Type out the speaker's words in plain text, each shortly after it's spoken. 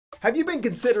Have you been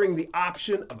considering the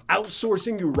option of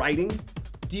outsourcing your writing?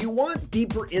 Do you want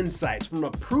deeper insights from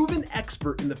a proven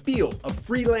expert in the field of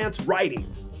freelance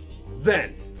writing?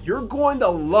 Then you're going to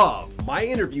love my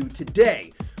interview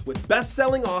today with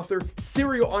best-selling author,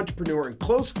 serial entrepreneur, and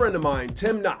close friend of mine,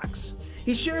 Tim Knox.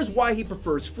 He shares why he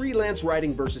prefers freelance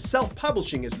writing versus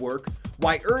self-publishing his work,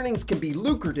 why earnings can be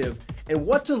lucrative, and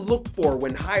what to look for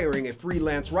when hiring a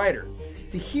freelance writer.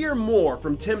 To hear more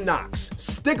from Tim Knox,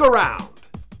 stick around.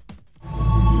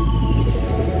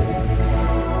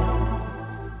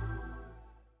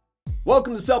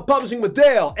 Welcome to Self-Publishing with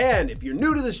Dale, and if you're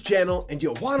new to this channel and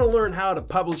you want to learn how to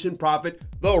publish and profit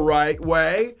the right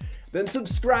way, then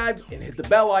subscribe and hit the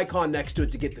bell icon next to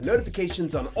it to get the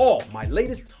notifications on all my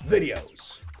latest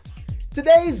videos.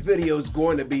 Today's video is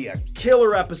going to be a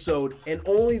killer episode and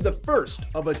only the first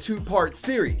of a two-part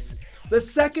series. The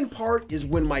second part is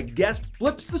when my guest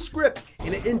flips the script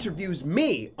and it interviews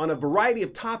me on a variety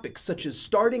of topics such as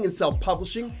starting and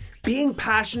self-publishing, being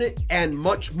passionate, and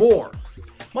much more.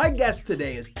 My guest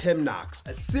today is Tim Knox,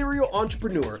 a serial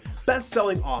entrepreneur,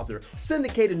 best-selling author,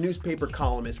 syndicated newspaper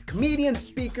columnist, comedian,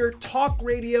 speaker, talk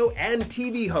radio, and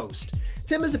TV host.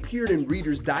 Tim has appeared in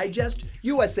Reader's Digest,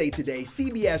 USA Today,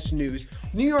 CBS News,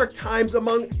 New York Times,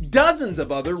 among dozens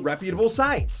of other reputable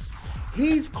sites.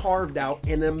 He's carved out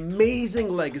an amazing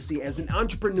legacy as an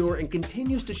entrepreneur and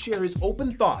continues to share his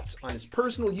open thoughts on his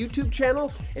personal YouTube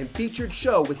channel and featured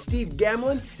show with Steve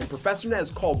Gamlin and Professor Nez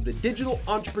called The Digital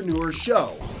Entrepreneur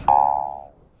Show.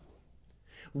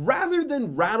 Rather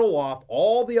than rattle off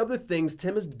all the other things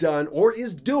Tim has done or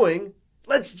is doing,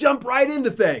 let's jump right into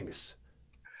things.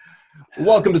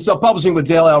 Welcome to Self-Publishing with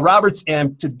Dale L. Roberts,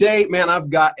 and today, man, I've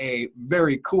got a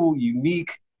very cool,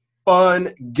 unique,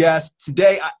 fun guest.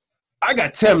 Today, I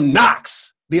got Tim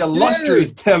Knox, the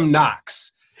illustrious Tim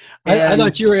Knox. I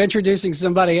thought you were introducing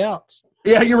somebody else.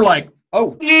 Yeah, you were like,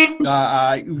 oh,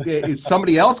 is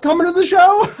somebody else coming to the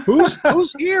show?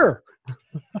 Who's here?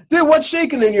 Dude, what's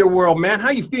shaking in your world, man?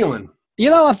 How you feeling? You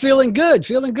know, I'm feeling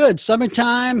good,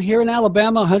 Summertime here in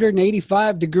Alabama,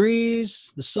 185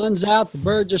 degrees. The sun's out, the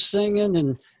birds are singing,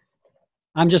 and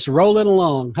I'm just rolling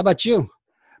along. How about you?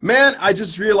 Man, I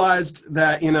just realized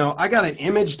that, I got an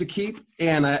image to keep,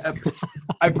 and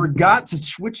I forgot to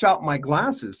switch out my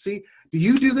glasses. See, do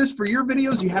you do this for your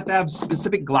videos? You have to have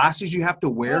specific glasses you have to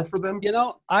wear for them?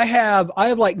 I have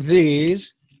like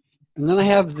these, and then I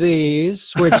have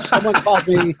these, which someone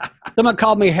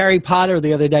called me Harry Potter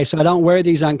the other day, so I don't wear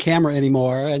these on camera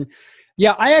anymore. And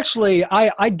yeah,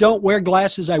 I don't wear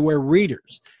glasses, I wear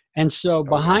readers. And so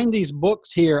behind these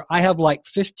books here, I have like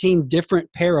 15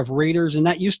 different pair of readers. And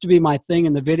that used to be my thing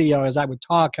in the video. As I would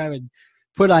talk, I would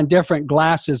put on different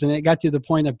glasses, and it got to the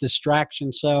point of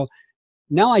distraction. So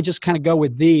now I just kind of go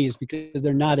with these because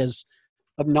they're not as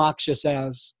obnoxious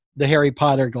as the Harry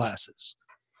Potter glasses.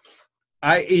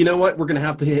 You know what? We're going to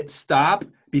have to hit stop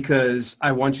because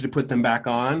I want you to put them back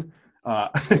on.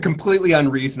 Completely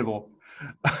unreasonable.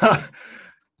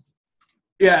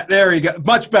 Yeah, there you go.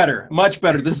 Much better, much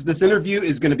better. This interview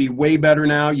is going to be way better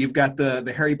now. You've got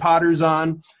the Harry Potters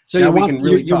on. So you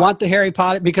want the Harry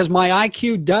Potter, because my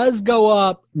IQ does go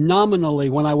up nominally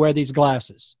when I wear these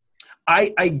glasses.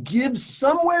 I give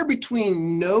somewhere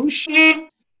between no shit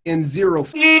and zero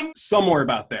somewhere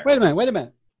about there. Wait a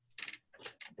minute.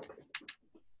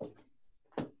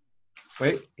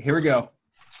 Wait, here we go.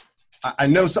 I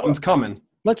know something's coming.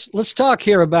 Let's talk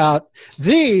here about,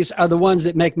 these are the ones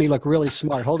that make me look really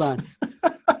smart. Hold on.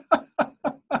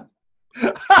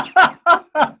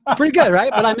 Pretty good, right?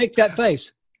 But I make that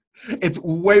face. It's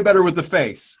way better with the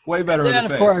face. Way better with the face.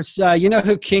 And of course, you know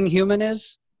who King Human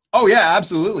is? Oh, yeah,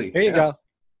 absolutely. There you go.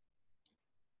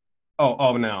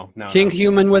 Oh, no. King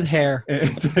Human with hair.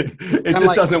 It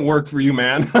just doesn't work for you,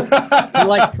 man. I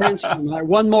like Prince.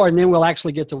 One more, and then we'll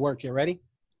actually get to work here. Ready?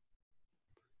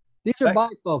 These are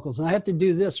bifocals, and I have to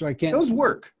do this or I can't. Those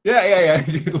work. Yeah.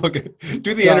 Look,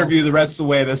 do the interview the rest of the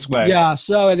way this way. Yeah.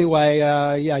 So anyway,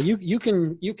 yeah, you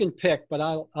can pick, but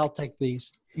I'll take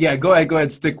these. Yeah, go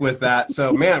ahead, stick with that.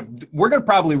 So, man, we're gonna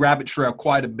probably rabbit trail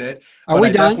quite a bit. Are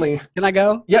we done? Can I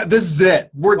go? Yeah, this is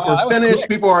it. We're finished.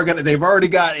 People are they've already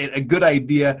got a good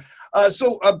idea.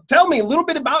 So tell me a little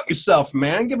bit about yourself,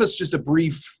 man. Give us just a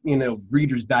brief,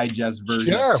 Reader's Digest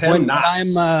version. Sure. Of Tim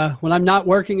Knox. When I'm not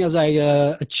working as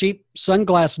a cheap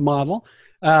sunglass model,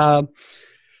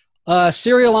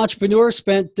 Serial entrepreneur,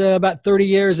 spent about 30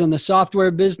 years in the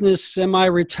software business,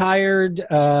 semi-retired,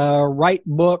 write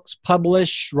books,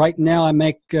 publish. Right now I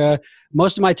make,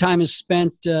 most of my time is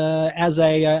spent as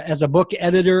a book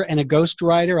editor and a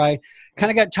ghostwriter. I kind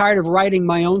of got tired of writing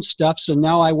my own stuff, so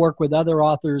now I work with other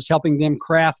authors, helping them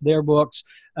craft their books,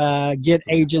 get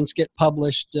agents, get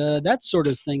published, that sort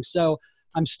of thing. So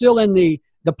I'm still in the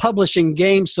publishing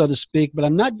game, so to speak, but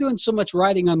I'm not doing so much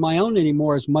writing on my own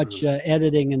anymore, as much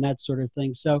editing and that sort of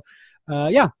thing. So,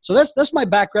 yeah, so that's my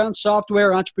background: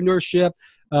 software, entrepreneurship.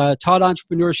 Taught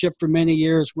entrepreneurship for many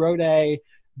years. Wrote a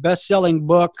best-selling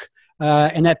book.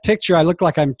 And that picture, I look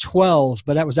like I'm 12,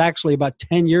 but that was actually about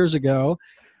 10 years ago.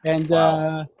 And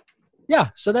Wow. yeah,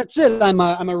 so that's it. I'm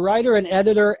a writer, an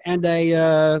editor, and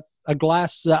a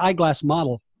eyeglass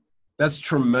model. That's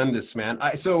tremendous, man.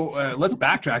 So let's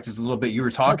backtrack just a little bit. You were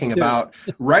talking about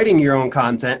writing your own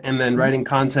content and then writing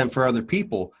content for other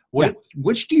people.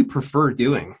 Which do you prefer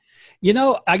doing? You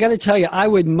know, I got to tell you, I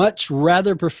would much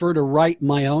rather prefer to write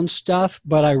my own stuff,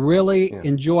 but I really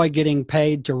enjoy getting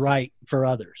paid to write for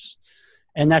others.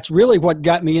 And that's really what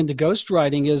got me into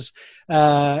ghostwriting is,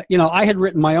 you know, I had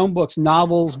written my own books,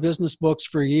 novels, business books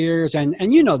for years. And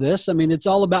you know this, I mean, it's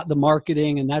all about the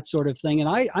marketing and that sort of thing.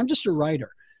 And I'm just a writer.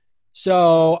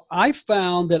 So I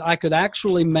found that I could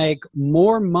actually make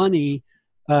more money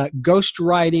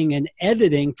ghostwriting and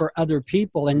editing for other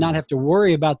people and not have to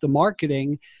worry about the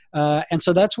marketing. And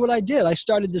so that's what I did. I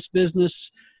started this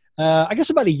business, I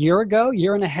guess about a year ago,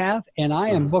 year and a half, and I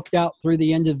am booked out through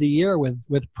the end of the year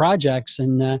with projects.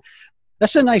 And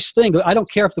that's a nice thing. I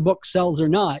don't care if the book sells or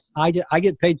not. I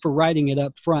get paid for writing it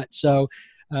up front. So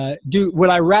would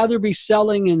I rather be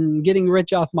selling and getting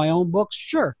rich off my own books?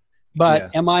 Sure.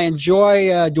 But do I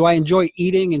enjoy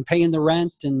eating and paying the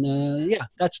rent? And yeah,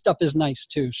 that stuff is nice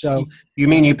too. So you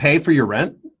mean you pay for your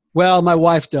rent? Well, my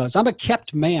wife does. I'm a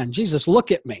kept man. Jesus,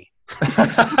 look at me.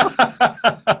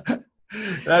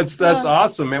 That's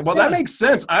awesome, man. Well, that makes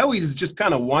sense. I always just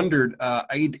kind of wondered,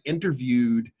 I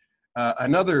interviewed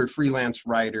another freelance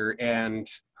writer, and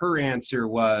her answer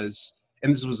was,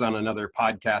 and this was on another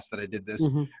podcast that I did this,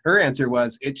 her answer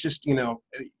was, it's just, you know,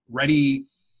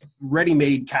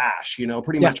 ready-made cash, you know,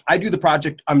 pretty much. I do the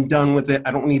project, I'm done with it.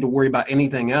 I don't need to worry about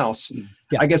anything else.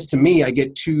 I guess to me, I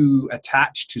get too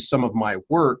attached to some of my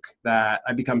work that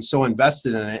I become so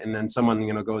invested in it. And then someone,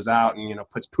 you know, goes out and, you know,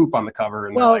 puts poop on the cover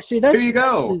and well, see, that's, here you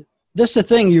go. That's the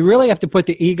thing. You really have to put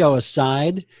the ego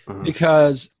aside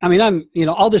because, I mean, I'm, you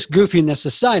know, all this goofiness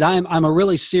aside, I'm a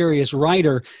really serious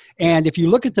writer. And if you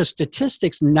look at the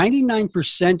statistics,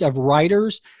 99% of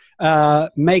writers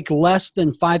make less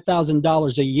than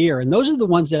 $5,000 a year. And those are the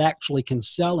ones that actually can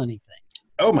sell anything.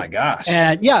 Oh my gosh.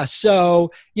 And yeah,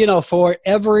 so, you know, for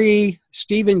every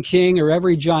Stephen King or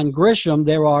every John Grisham,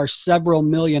 there are several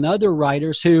million other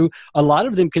writers who, a lot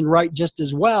of them can write just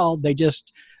as well. They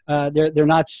just, they're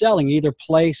not selling either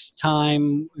place,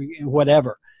 time,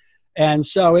 whatever. And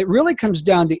so it really comes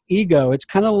down to ego. It's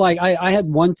kind of like, I had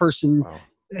one person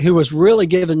who was really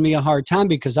giving me a hard time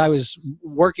because I was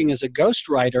working as a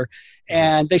ghostwriter.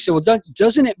 And they said, well,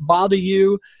 doesn't it bother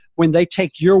you when they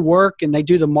take your work and they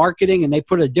do the marketing and they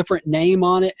put a different name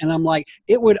on it? And I'm like,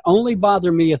 it would only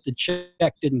bother me if the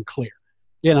check didn't clear,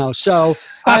 you know? So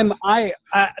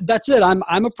that's it.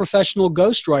 I'm a professional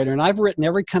ghostwriter, and I've written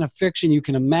every kind of fiction you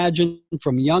can imagine,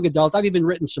 from young adult. I've even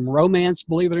written some romance,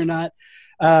 believe it or not.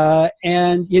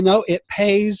 And you know, it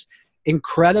pays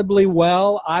incredibly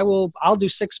well. I'll do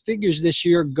six figures this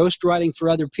year ghostwriting for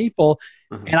other people,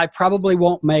 and I probably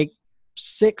won't make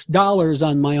 $6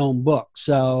 on my own book.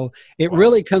 So it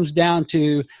really comes down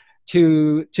to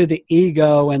the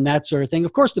ego and that sort of thing.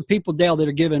 Of course, the people, Dale, that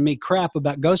are giving me crap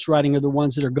about ghostwriting are the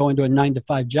ones that are going to a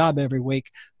 9-to-5 job every week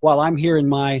while I'm here in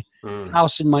my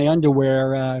house in my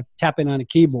underwear tapping on a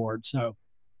keyboard. So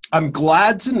I'm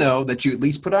glad to know that you at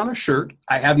least put on a shirt.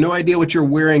 I have no idea what you're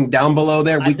wearing down below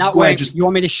there. You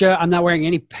want me to show? I'm not wearing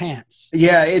any pants.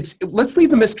 Yeah, let's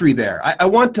leave the mystery there. I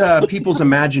want people's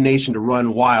imagination to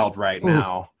run wild right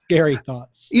now. Scary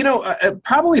thoughts. You know,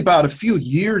 probably about a few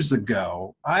years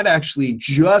ago, I'd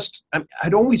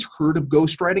always heard of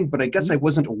ghostwriting, but I guess I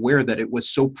wasn't aware that it was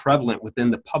so prevalent within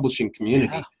the publishing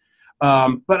community.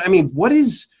 But I mean,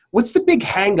 what's the big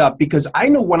hang up? Because I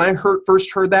know when I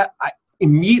first heard that,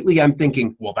 immediately I'm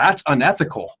thinking, well, that's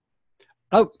unethical.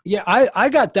 Oh yeah, I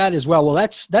got that as well. Well,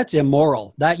 that's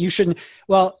immoral. That you shouldn't.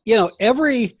 Well, you know,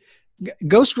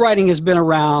 ghostwriting has been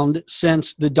around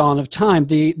since the dawn of time.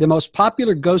 The most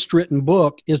popular ghost written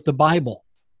book is the Bible.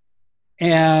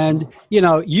 And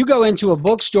you go into a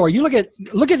bookstore, you look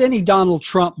at any Donald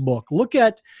Trump book, look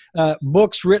at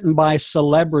books written by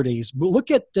celebrities, look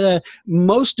at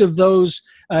most of those,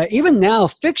 even now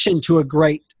fiction to a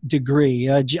great degree.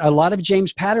 A lot of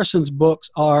James Patterson's books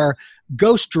are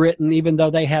ghost written, even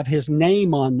though they have his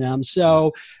name on them.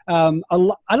 So I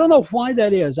don't know why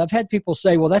that is. I've had people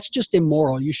say, well, that's just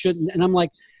immoral, you shouldn't. And I'm like,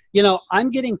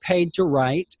 I'm getting paid to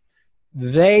write.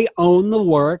 They own the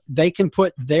work. They can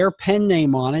put their pen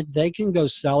name on it. They can go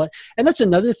sell it. And that's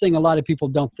another thing a lot of people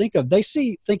don't think of.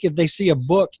 Think if they see a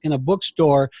book in a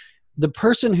bookstore, the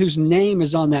person whose name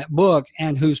is on that book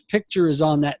and whose picture is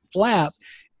on that flap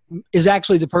is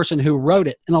actually the person who wrote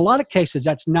it. In a lot of cases,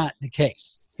 that's not the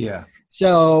case. Yeah.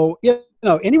 So,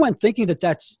 anyone thinking that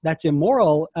that's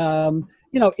immoral,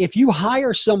 if you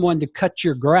hire someone to cut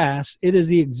your grass, it is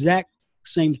the exact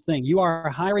same thing. You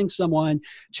are hiring someone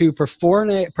to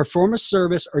perform a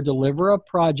service or deliver a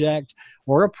project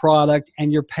or a product,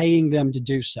 and you're paying them to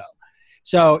do so.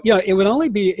 So, it would only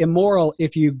be immoral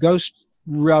if you ghost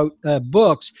wrote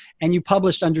books and you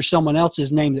published under someone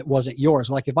else's name that wasn't yours.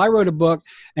 Like if I wrote a book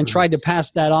and tried to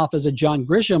pass that off as a John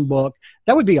Grisham book,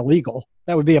 that would be illegal.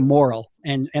 That would be immoral,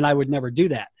 and I would never do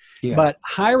that. Yeah. But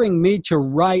hiring me to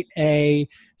write a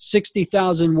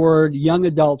 60,000 word young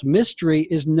adult mystery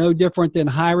is no different than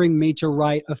hiring me to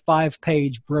write a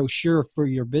 5-page brochure for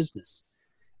your business.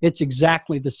 It's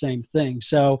exactly the same thing.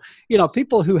 So,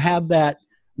 people who have that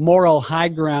moral high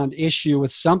ground issue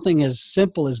with something as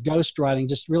simple as ghostwriting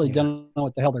just really don't know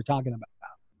what the hell they're talking about.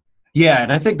 Yeah,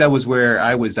 and I think that was where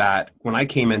I was at when I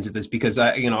came into this, because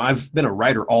I've been a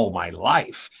writer all my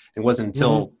life. It wasn't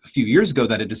until a few years ago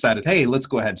that I decided, hey, let's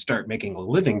go ahead and start making a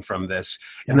living from this.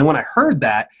 And then when I heard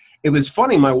that, it was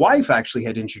funny. My wife actually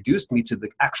had introduced me to the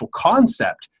actual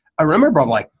concept. I remember I'm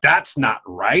like, that's not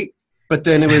right. But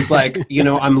then it was like,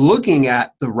 I'm looking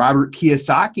at the Robert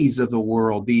Kiyosaki's of the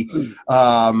world, the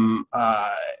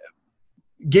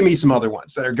give me some other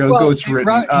ones that are ghost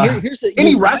written.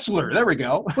 Any wrestler. There we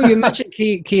go. Well, you mentioned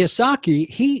Kiyosaki.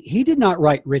 He did not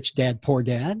write Rich Dad, Poor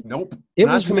Dad. Nope.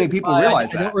 Not too many people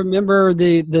realize that. I don't remember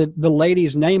the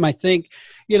lady's name. I think,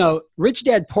 Rich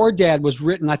Dad, Poor Dad was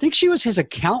written, I think she was his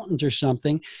accountant or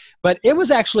something, but it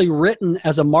was actually written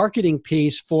as a marketing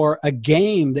piece for a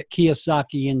game that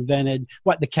Kiyosaki invented.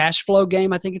 The cash flow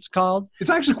game, I think it's called. It's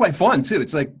actually quite fun too.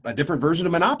 It's like a different version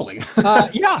of Monopoly.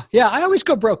 Yeah. I always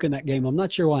go broke in that game. I'm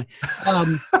not sure why.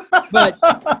 But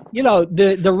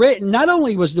not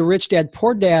only was the Rich Dad,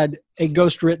 Poor Dad a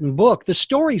ghost written book, the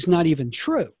story's not even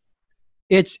true.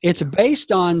 It's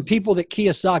based on people that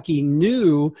Kiyosaki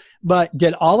knew, but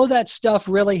did all of that stuff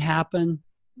really happen?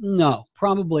 No,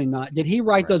 probably not. Did he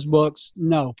write those books?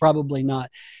 No, probably not.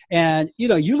 And,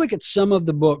 you look at some of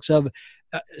the books of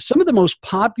some of the most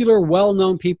popular,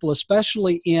 well-known people,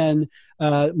 especially in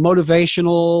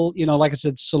motivational, like I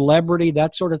said, celebrity,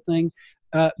 that sort of thing.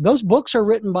 Those books are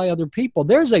written by other people.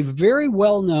 There's a very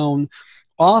well-known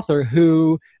author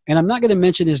who, and I'm not going to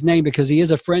mention his name because he is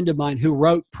a friend of mine, who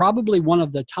wrote probably one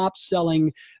of the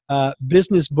top-selling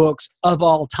business books of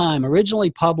all time, originally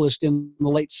published in the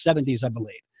late 70s, I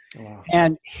believe. Wow.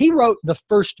 And he wrote the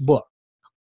first book.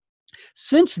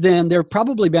 Since then, there have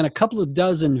probably been a couple of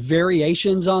dozen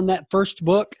variations on that first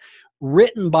book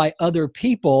written by other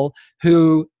people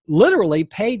who literally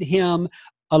paid him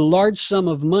a large sum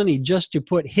of money just to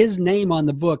put his name on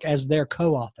the book as their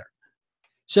co-author.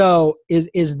 So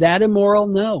is that immoral?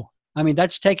 No. I mean,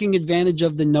 that's taking advantage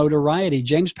of the notoriety.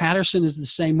 James Patterson is the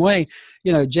same way.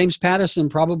 James Patterson,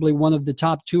 probably one of the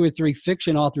top 2 or 3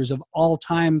 fiction authors of all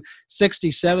time,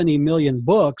 60, 70 million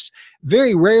books.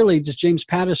 Very rarely does James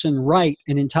Patterson write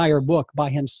an entire book by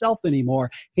himself anymore.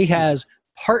 He has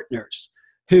partners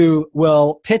who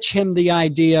will pitch him the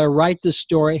idea, write the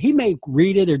story. He may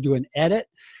read it or do an edit,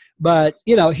 but,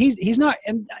 he's not,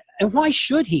 and why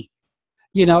should he?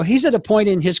 He's at a point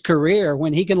in his career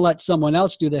when he can let someone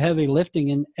else do the heavy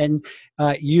lifting and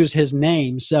use his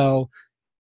name. So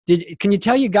can you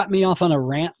tell you got me off on a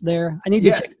rant there? I need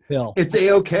to take a pill. It's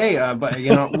A-okay, but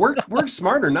work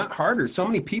smarter, not harder. So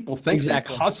many people think that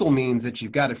hustle means that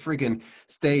you've got to freaking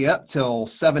stay up till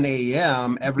 7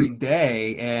 a.m. every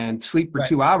day and sleep for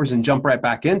 2 hours and jump right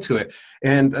back into it.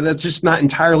 And that's just not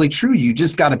entirely true. You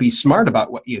just got to be smart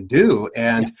about what you do.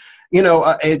 And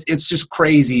it's just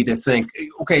crazy to think,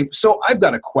 okay, so I've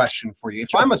got a question for you.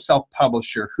 If I'm a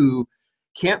self-publisher who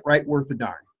can't write worth a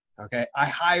darn, okay, I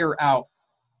hire out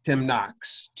Tim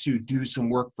Knox to do some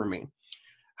work for me.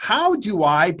 How do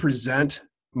I present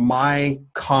my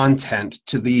content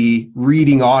to the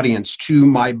reading audience, to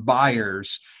my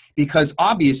buyers? Because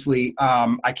obviously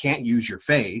I can't use your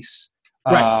face.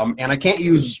 Right. And I can't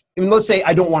use, I mean, let's say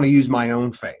I don't want to use my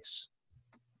own face.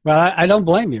 Well, I don't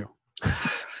blame you.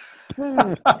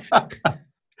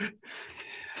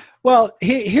 Well,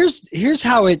 here's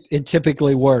how it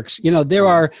typically works. You know, there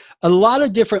are a lot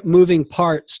of different moving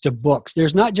parts to books.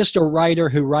 There's not just a writer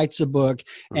who writes a book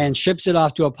and ships it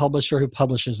off to a publisher who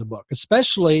publishes a book,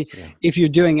 especially if you're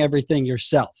doing everything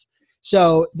yourself.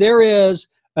 So there is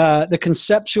the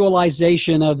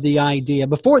conceptualization of the idea.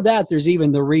 Before that, there's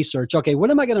even the research. Okay,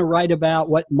 what am I going to write about?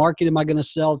 What market am I going to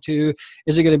sell to?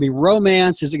 Is it going to be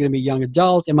romance? Is it going to be young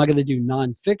adult? Am I going to do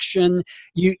nonfiction?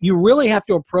 You really have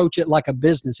to approach it like a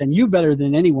business, and you better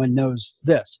than anyone knows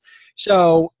this.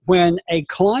 So when a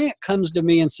client comes to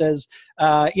me and says,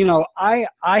 I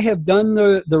have done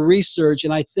the research,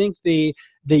 and I think the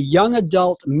young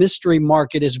adult mystery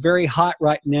market is very hot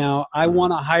right now. I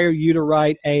want to hire you to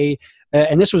write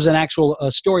and this was an actual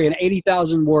story, an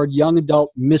 80,000 word young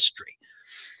adult mystery.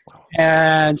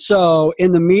 And so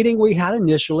in the meeting we had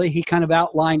initially, he kind of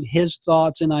outlined his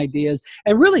thoughts and ideas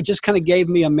and really just kind of gave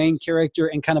me a main character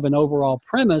and kind of an overall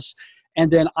premise. And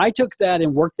then I took that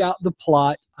and worked out the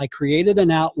plot. I created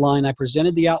an outline. I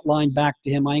presented the outline back to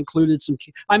him. I included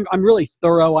I'm really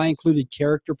thorough. I included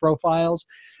character profiles.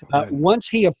 Once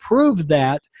he approved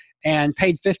that and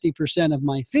paid 50% of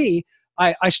my fee,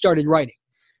 I started writing.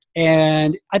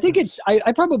 And I think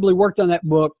I probably worked on that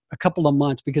book a couple of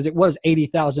months because it was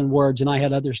 80,000 words and I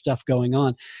had other stuff going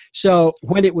on. So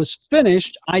when it was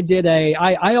finished,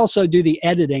 I also do the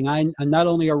editing. I'm not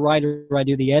only a writer, I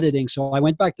do the editing. So I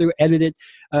went back through, edited,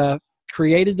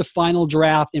 created the final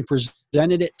draft and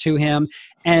presented it to him.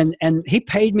 And he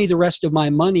paid me the rest of my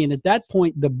money. And at that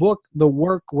point, the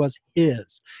work was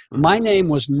his. My name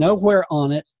was nowhere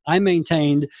on it. I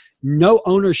maintained no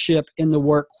ownership in the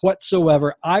work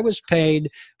whatsoever. I was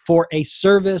paid for a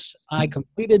service. I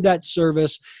completed that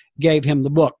service, gave him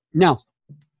the book. Now,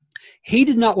 he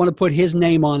did not want to put his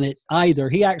name on it either.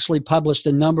 He actually published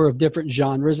a number of different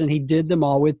genres, and he did them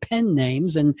all with pen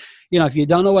names. And, if you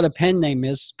don't know what a pen name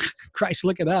is, Christ,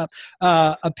 look it up.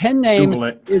 A pen name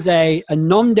is a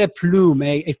nom de plume,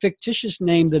 a fictitious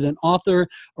name that an author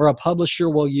or a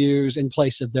publisher will use in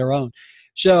place of their own.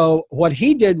 So what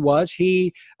he did was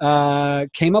he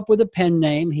came up with a pen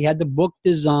name. He had the book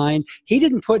designed. He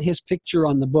didn't put his picture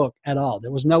on the book at all.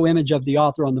 There was no image of the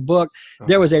author on the book.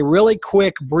 There was a really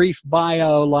quick, brief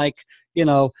bio like,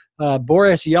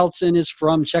 Boris Yeltsin is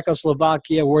from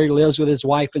Czechoslovakia where he lives with his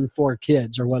wife and 4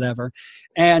 kids or whatever.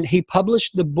 And he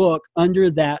published the book under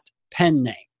that pen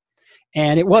name.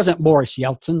 And it wasn't Boris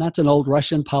Yeltsin. That's an old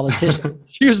Russian politician.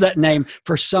 He used that name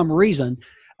for some reason.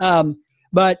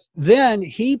 But then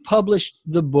he published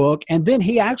the book, and then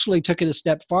he actually took it a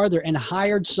step farther and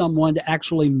hired someone to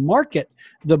actually market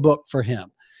the book for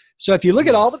him. So if you look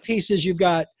at all the pieces, you've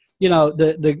got,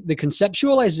 the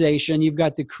conceptualization, you've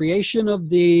got the creation of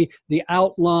the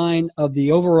outline of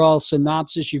the overall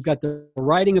synopsis, you've got the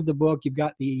writing of the book, you've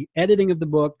got the editing of the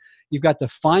book, you've got the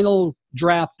final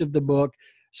draft of the book,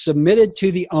 submitted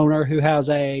to the owner who has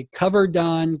a cover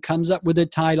done, comes up with a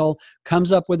title,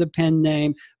 comes up with a pen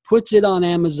name, puts it on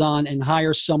Amazon, and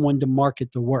hires someone to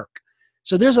market the work.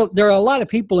 So there are a lot of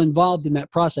people involved in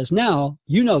that process. Now,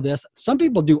 you know this, some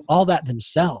people do all that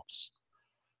themselves.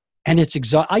 And it's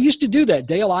exhausting. I used to do that,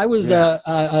 Dale. I was a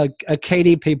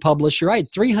KDP publisher. I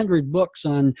had 300 books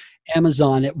on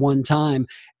Amazon at one time.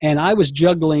 And I was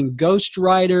juggling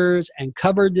ghostwriters and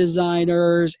cover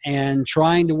designers and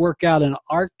trying to work out an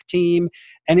art team.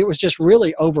 And it was just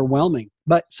really overwhelming.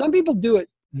 But some people do it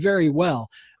very well.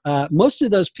 Most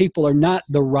of those people are not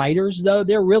the writers, though.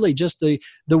 They're really just the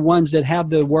ones that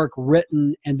have the work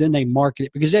written and then they market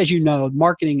it. Because as you know,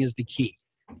 marketing is the key.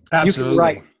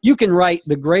 Absolutely. You can write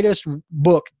the greatest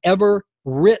book ever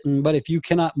written, but if you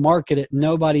cannot market it,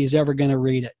 nobody's ever going to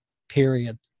read it,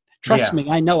 period. Trust me,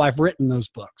 I know I've written those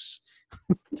books.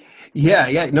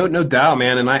 No doubt,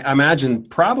 man. And I imagine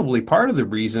probably part of the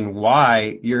reason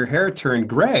why your hair turned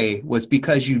gray was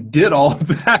because you did all of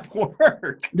that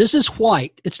work. This is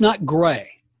white. It's not gray.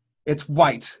 It's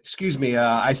white. Excuse me.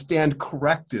 I stand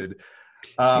corrected.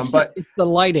 But it's the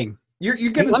lighting. You're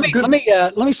getting some good.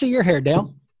 Let me see your hair,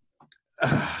 Dale.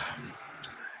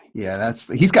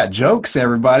 He's got jokes,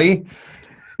 everybody.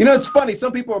 It's funny.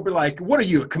 Some people will be like, what are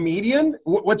you, a comedian?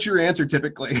 What's your answer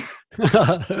typically?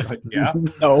 Like, yeah.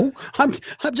 No, I'm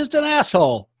just an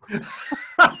asshole.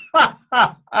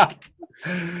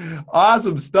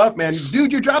 Awesome stuff, man.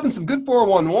 Dude, you're dropping some good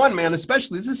 411, man.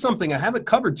 Especially, this is something I haven't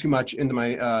covered too much into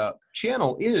my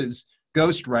channel is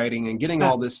ghostwriting and getting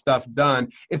all this stuff done.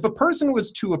 If a person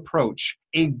was to approach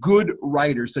a good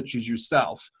writer such as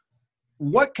yourself,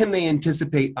 what can they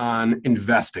anticipate on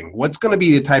investing? What's going to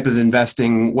be the type of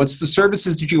investing? What's the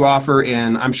services that you offer?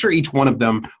 And I'm sure each one of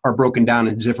them are broken down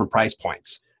into different price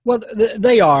points. Well,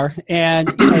 they are, and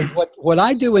what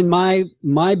I do in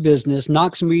my business,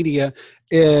 Knox Media,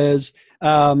 is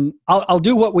I'll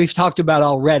do what we've talked about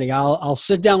already. I'll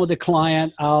sit down with a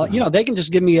client. They can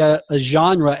just give me a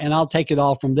genre, and I'll take it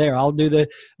all from there. I'll do the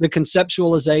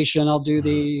conceptualization. I'll do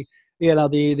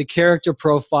the character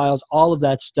profiles, all of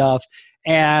that stuff.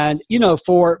 And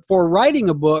for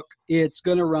writing a book, it's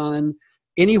going to run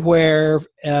anywhere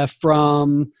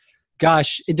from,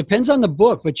 gosh, it depends on the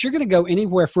book, but you're going to go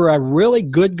anywhere for a really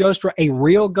good ghostwriter, a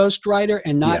real ghostwriter,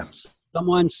 and not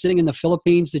someone sitting in the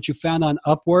Philippines that you found on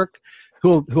Upwork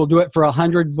who'll do it for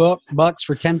 $100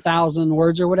 for 10,000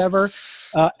 words or whatever.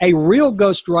 A real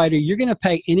ghostwriter, you're going to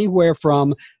pay anywhere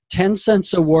from 10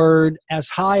 cents a word as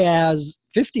high as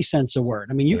 50 cents a word.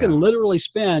 I mean, you can literally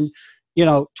spend,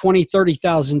 $20,000,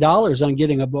 $30,000 on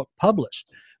getting a book published.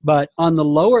 But on the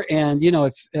lower end,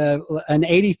 if an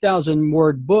 80,000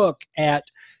 word book at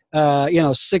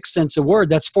 6 cents a word,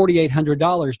 that's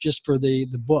 $4,800 just for the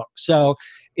book. So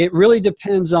it really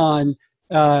depends on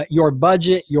your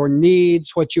budget, your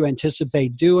needs, what you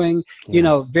anticipate doing.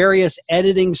 Various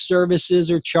editing services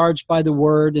are charged by the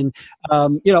word. And, I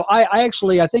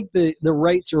think the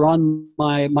rates are on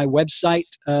my website,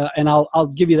 and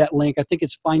I'll give you that link. I think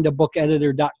it's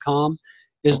findabookeditor.com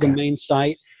is the main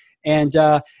site. And,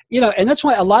 and that's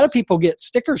why a lot of people get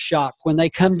sticker shock when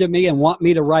they come to me and want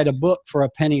me to write a book for a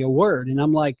penny a word. And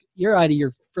I'm like, you're out of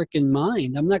your freaking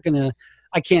mind.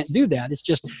 I can't do that. It's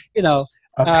just,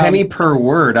 a penny per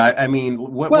word. I mean,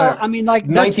 like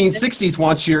 1960s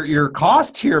wants your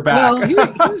cost here back. Well,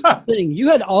 here's the thing. You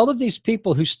had all of these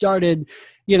people who started,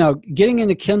 getting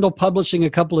into Kindle publishing a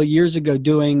couple of years ago,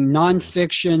 doing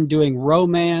nonfiction, doing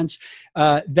romance.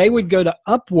 They would go to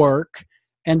Upwork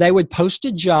and they would post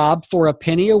a job for a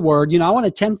penny a word. I want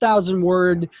a 10,000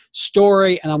 word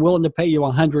story and I'm willing to pay you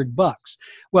 $100.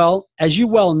 Well, as you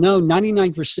well know,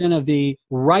 99% of the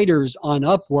writers on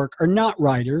Upwork are not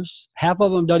writers. Half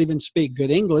of them don't even speak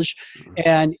good English.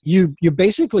 And you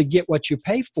basically get what you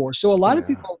pay for. So a lot of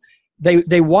people,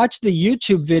 they watch the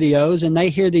YouTube videos and they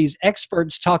hear these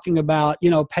experts talking about,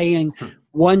 paying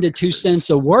 1 to 2 cents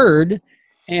a word.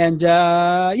 And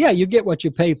you get what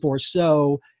you pay for.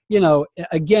 So,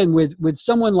 again, with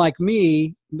someone like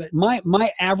me,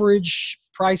 my average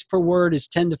price per word is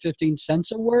 10 to 15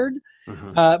 cents a word.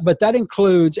 But that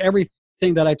includes everything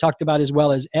that I talked about as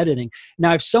well as editing.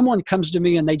 Now, if someone comes to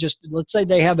me and let's say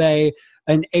they have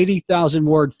an 80,000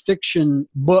 word fiction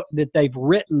book that they've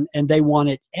written and they want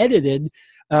it edited,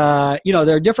 there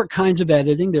are different kinds of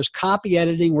editing. There's copy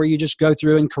editing where you just go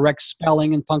through and correct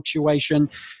spelling and punctuation.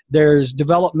 There's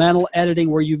developmental editing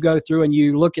where you go through and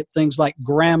you look at things like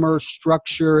grammar,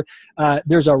 structure.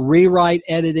 There's a rewrite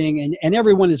editing, and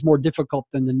everyone is more difficult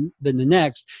than the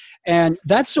next. And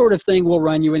that sort of thing will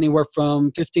run you anywhere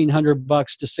from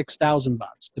 $1,500 to $6,000,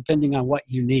 depending on what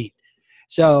you need.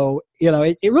 So,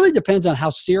 it really depends on how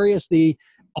serious the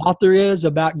author is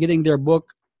about getting their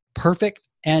book perfect.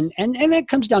 And it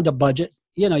comes down to budget.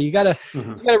 You gotta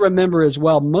remember as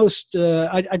well, most,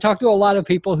 I talk to a lot of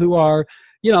people who are,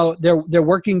 they're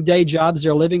working day jobs.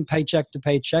 They're living paycheck to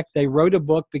paycheck. They wrote a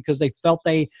book because they felt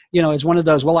it's one of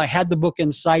those, well, I had the book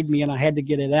inside me and I had to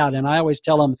get it out. And I always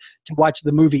tell them to watch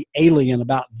the movie Alien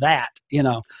about that,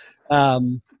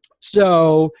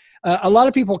 So a lot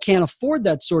of people can't afford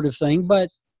that sort of thing, but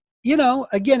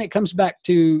again, it comes back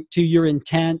to your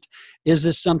intent. Is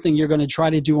this something you're going to try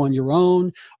to do on your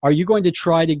own? Are you going to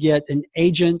try to get an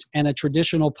agent and a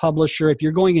traditional publisher? If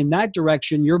you're going in that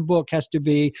direction, your book has to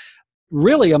be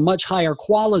really a much higher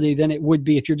quality than it would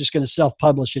be if you're just going to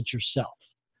self-publish it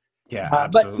yourself. Yeah,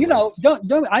 absolutely. But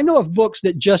don't I know of books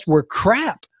that just were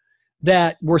crap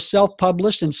that were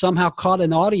self-published and somehow caught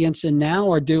an audience and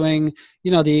now are doing,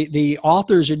 the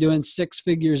authors are doing 6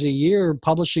 figures a year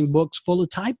publishing books full of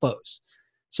typos.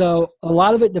 So a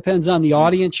lot of it depends on the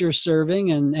audience you're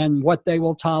serving and what they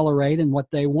will tolerate and what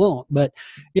they won't. But,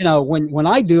 when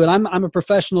I do it, I'm a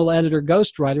professional editor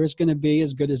ghostwriter. It's going to be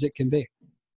as good as it can be.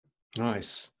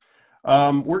 Nice.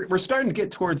 We're starting to get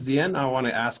towards the end. I want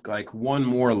to ask one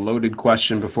more loaded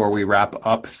question before we wrap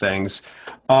up things.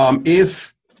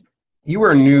 If you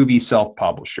were a newbie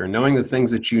self-publisher, knowing the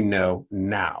things that you know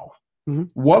now,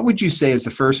 what would you say is the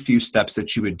first few steps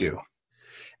that you would do?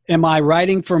 Am I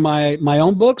writing for my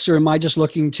own books, or am I just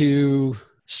looking to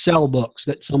sell books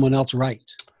that someone else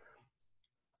writes?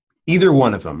 Either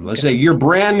one of them. Let's say you're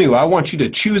brand new. I want you to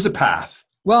choose a path.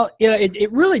 Well, yeah,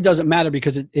 it really doesn't matter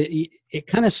because it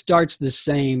kind of starts the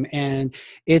same, and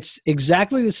it's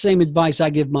exactly the same advice I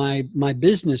give my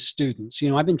business students.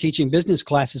 I've been teaching business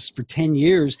classes for 10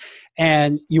 years,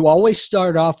 and you always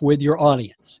start off with your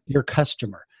audience, your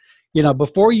customer.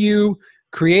 Before you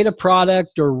create a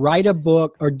product or write a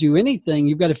book or do anything,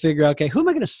 you've got to figure out, okay, who am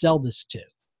I going to sell this to?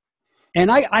 And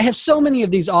I have so many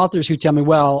of these authors who tell me,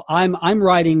 well, I'm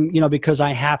writing, because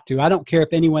I have to. I don't care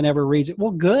if anyone ever reads it.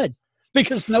 Well, good,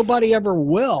 because nobody ever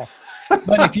will.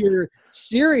 But if you're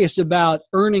serious about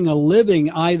earning a living,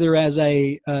 either as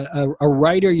a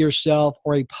writer yourself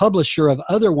or a publisher of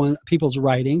other people's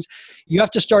writings, you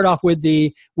have to start off with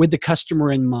the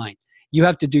customer in mind. You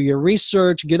have to do your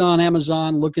research, get on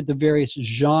Amazon, look at the various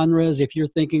genres. If you're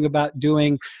thinking about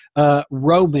doing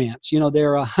romance, there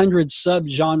are 100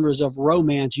 subgenres of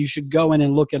romance. You should go in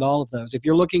and look at all of those. If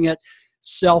you're looking at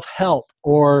self-help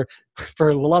or,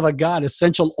 for the love of God,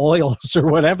 essential oils or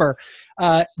whatever,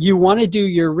 you want to do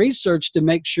your research to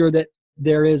make sure that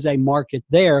there is a market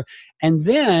there. And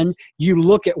then you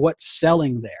look at what's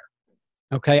selling there.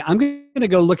 Okay, I'm going to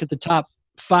go look at the top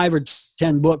 5 or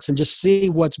 10 books and just see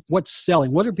what's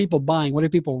selling. What are people buying? What are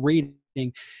people reading?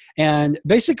 And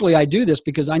basically I do this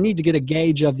because I need to get a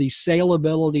gauge of the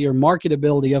saleability or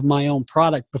marketability of my own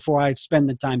product before I spend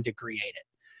the time to create it.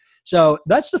 So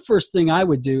that's the first thing I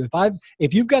would do.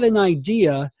 If you've got an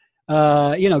idea,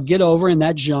 get over in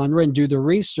that genre and do the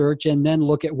research and then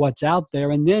look at what's out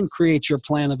there and then create your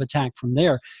plan of attack from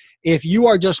there. If you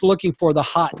are just looking for the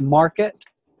hot market,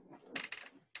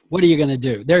 what are you going to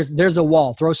do? There's a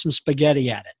wall. Throw some spaghetti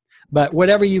at it. But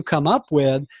whatever you come up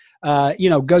with,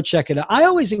 go check it out. I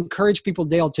always encourage people,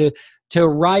 Dale, to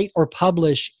write or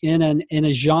publish in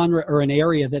a genre or an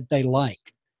area that they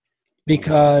like,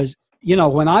 because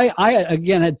when I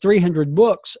again had 300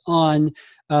 books on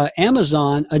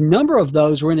Amazon, a number of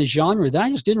those were in a genre that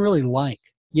I just didn't really like.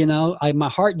 My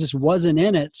heart just wasn't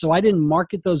in it. So I didn't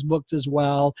market those books as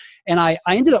well. And I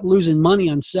ended up losing money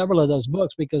on several of those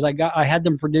books because I had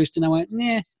them produced and I went,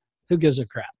 nah, who gives a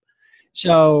crap?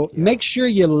 So make sure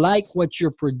you like what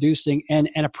you're producing and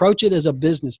approach it as a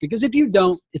business, because if you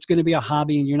don't, it's going to be a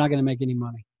hobby and you're not going to make any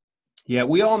money. Yeah,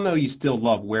 we all know you still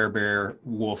love werebear,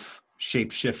 wolf,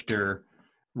 shapeshifter,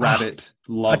 rabbit,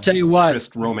 love, I'll tell you what,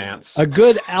 tryst, romance. A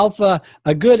good alpha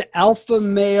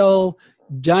male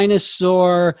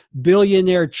dinosaur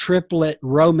billionaire triplet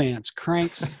romance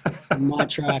cranks my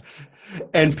track.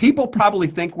 And people probably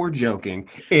think we're joking.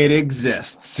 It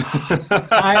exists.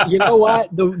 You know what?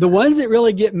 The ones that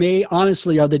really get me,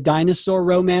 honestly, are the dinosaur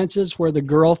romances where the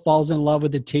girl falls in love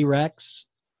with the T-Rex.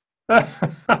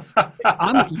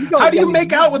 How do you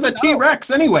make out with a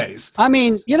T-Rex anyways? I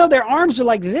mean, their arms are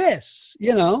like this,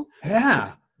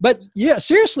 Yeah. But yeah,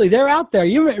 seriously, they're out there.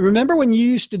 You remember when you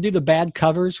used to do the bad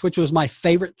covers, which was my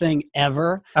favorite thing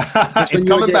ever? It's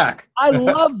coming back. I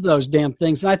love those damn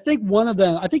things. And I think one of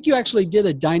them, I think you actually did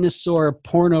a dinosaur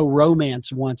porno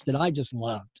romance once that I just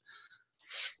loved.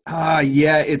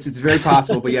 Yeah, it's very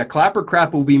possible. But yeah, Clapper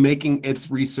Crap will be making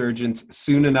its resurgence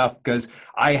soon enough, because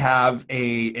I have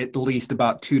at least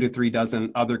about 2 to 3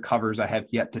 dozen other covers I have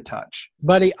yet to touch.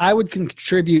 Buddy, I would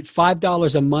contribute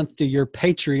 $5 a month to your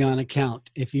Patreon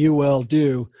account if you will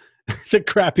do the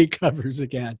crappy covers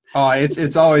again. Oh,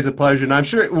 it's always a pleasure. And I'm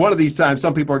sure one of these times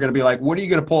some people are going to be like, what are you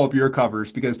going to pull up your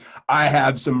covers? Because I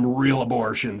have some real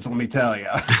abortions, let me tell you.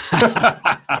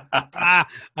 I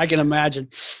can imagine.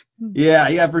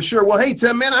 Yeah, for sure. Well, hey,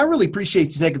 Tim, man, I really appreciate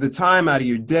you taking the time out of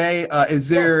your day.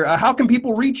 How can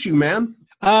people reach you, man?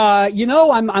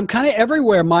 I'm kind of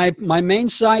everywhere. My main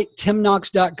site,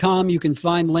 timknox.com. You can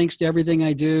find links to everything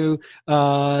I do,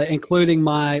 including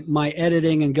my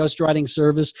editing and ghostwriting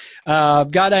service.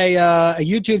 I've got a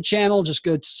YouTube channel. Just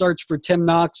go search for Tim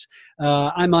Knox.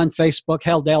 I'm on Facebook.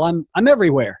 Hell, Dale, I'm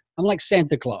everywhere. I'm like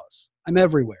Santa Claus. I'm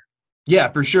everywhere. Yeah,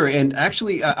 for sure. And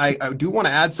actually, I do want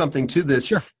to add something to this.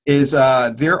 Sure. Is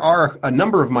there are a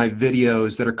number of my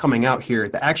videos that are coming out here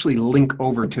that actually link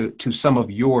over to some of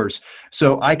yours.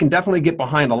 So I can definitely get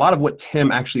behind a lot of what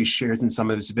Tim actually shares in some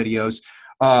of his videos.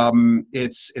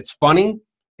 It's funny.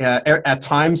 At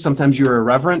times, sometimes you're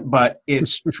irreverent, but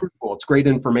it's truthful. It's great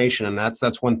information, and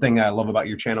that's one thing I love about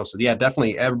your channel. So yeah,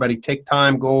 definitely, everybody take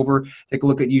time, go over, take a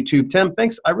look at YouTube. Tim,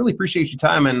 thanks. I really appreciate your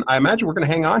time, and I imagine we're going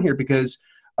to hang on here because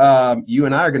you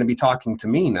and I are going to be talking to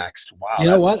me next. Wow. You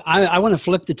know what? I want to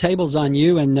flip the tables on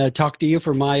you and talk to you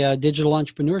for my digital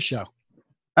entrepreneur show.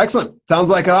 Excellent. Sounds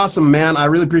like awesome, man. I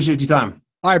really appreciate your time.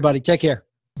 All right, buddy. Take care.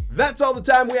 That's all the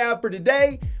time we have for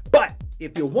today. But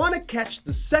if you want to catch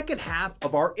the second half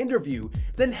of our interview,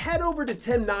 then head over to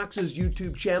Tim Knox's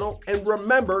YouTube channel and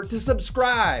remember to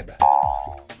subscribe.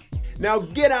 Now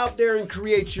get out there and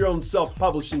create your own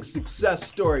self-publishing success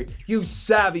story, you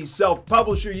savvy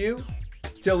self-publisher, you.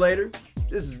 Till later,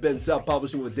 this has been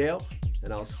Self-Publishing with Dale,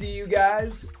 and I'll see you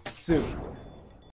guys soon.